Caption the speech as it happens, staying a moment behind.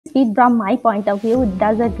Speed, from my point of view,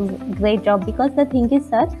 does a great job, because the thing is,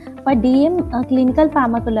 sir, for DM clinical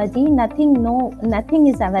pharmacology, nothing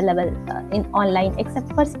is available in online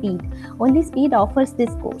except for Speed. Only Speed offers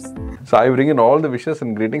this course. So I bring in all the wishes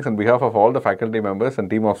and greetings on behalf of all the faculty members and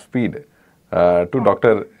team of Speed to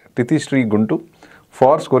Dr. Tithishri Kundu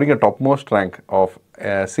for scoring a topmost rank of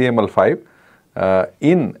CML 5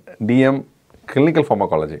 in DM clinical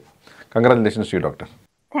pharmacology. Congratulations to you, doctor.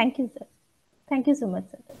 Thank you, sir. Thank you so much,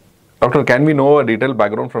 sir. Doctor, can we know a detailed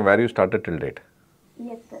background from where you started till date?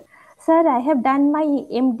 Yes, sir. Sir, I have done my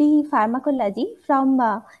MD Pharmacology from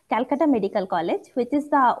Calcutta Medical College, which is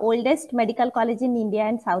the oldest medical college in India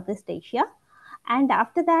and Southeast Asia. And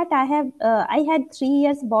after that, I had 3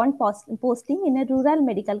 years bond posting in a rural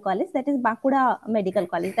medical college, that is Bankura Medical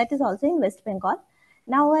College, that is also in West Bengal.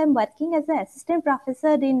 Now I am working as an assistant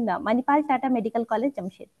professor in Manipal Tata Medical College,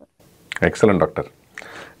 Jamshedpur. Excellent, doctor.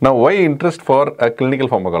 Now, why interest for clinical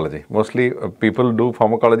pharmacology? Mostly people do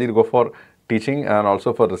pharmacology to go for teaching and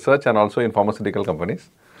also for research and also in pharmaceutical companies.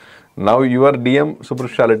 Now, your DM Super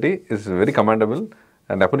Speciality is very commendable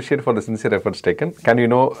and appreciate for the sincere efforts taken. Can you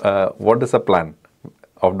know what is the plan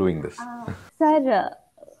of doing this? Sir,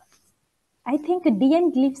 I think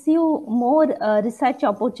DM gives you more research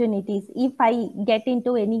opportunities if I get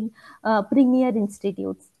into any premier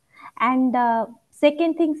institutes. And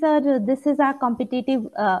second thing, sir, this is a competitive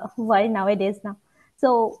world nowadays now.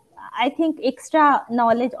 So I think extra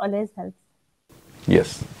knowledge always helps.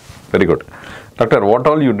 Yes, very good. Doctor, what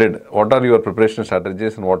all you did, what are your preparation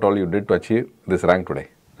strategies and what all you did to achieve this rank today?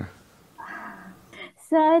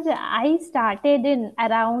 Sir, I started in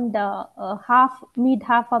around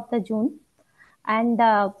mid-half of the June. And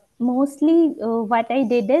mostly what I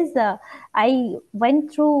did is I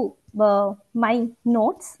went through my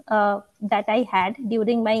notes that I had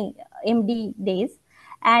during my MD days.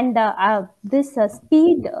 And this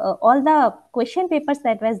Speed, all the question papers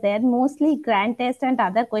that was there, mostly grant test and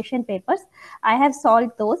other question papers, I have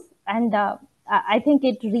solved those. And I think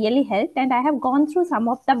it really helped. And I have gone through some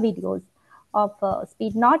of the videos of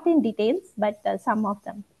Speed, not in details, but some of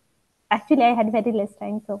them. Actually, I had very less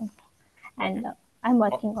time, so, and I'm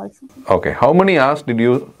working also. Okay, how many hours did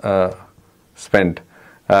you spend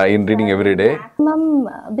in reading every day?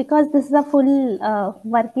 Maximum, because this is a full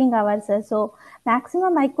working hours, so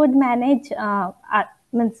maximum I could manage,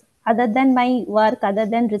 means other than my work, other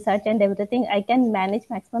than research and everything, I can manage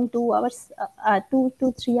maximum 2 hours, 2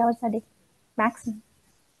 to 3 hours a day, maximum.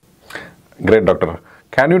 Great, doctor.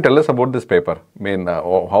 Can you tell us about this paper? I mean,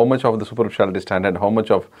 how much of the Super Speciality standard, how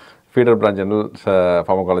much of feeder branch general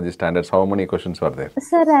pharmacology standards, how many questions were there?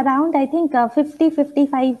 Sir, around I think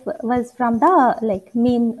 50-55 was from the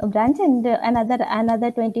main branch, and another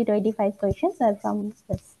 20-25 questions are from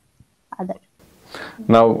this other.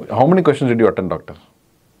 Now, how many questions did you attend, doctor?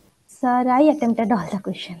 Sir, I attempted all the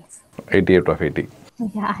questions. 80 out of 80.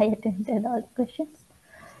 Yeah, I attempted all the questions.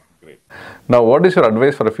 Great. Now, what is your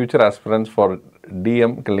advice for the future aspirants for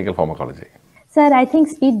DM clinical pharmacology? Sir, I think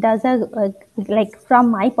Speed does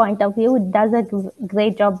from my point of view, it does a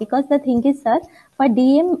great job, because the thing is, sir, for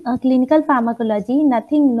DM clinical pharmacology,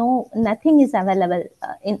 nothing is available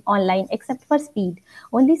in online except for Speed.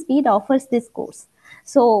 Only Speed offers this course.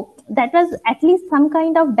 So that was at least some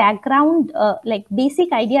kind of background,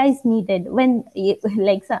 basic idea is needed when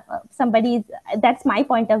somebody is, that's my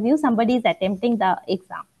point of view, somebody is attempting the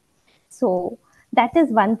exam. So that is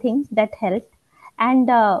one thing that helped. And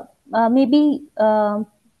maybe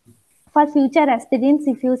for future aspirants,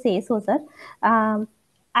 if you say so, sir,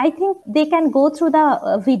 I think they can go through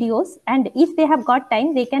the videos, and if they have got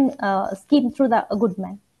time, they can skim through the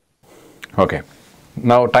Goodman. Okay.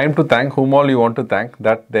 Now, time to thank whom all you want to thank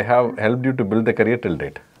that they have helped you to build the career till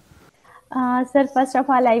date. Sir, first of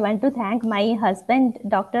all, I want to thank my husband,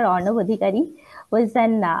 Dr. Arnav Adhikari, who is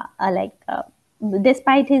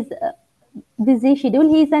despite his busy schedule,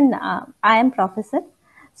 he is an IM professor.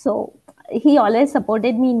 So he always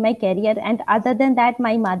supported me in my career. And other than that,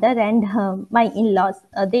 my mother and my in-laws,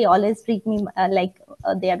 they always treat me like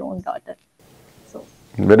their own daughter. So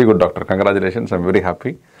very good, doctor. Congratulations. I'm very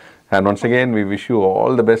happy. And once again, we wish you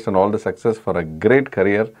all the best and all the success for a great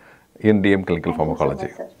career in DM clinical pharmacology.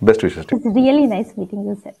 So much, best wishes to you. It's really nice meeting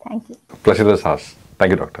you, sir. Thank you. Pleasure is ours.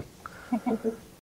 Thank you, doctor. Thank you.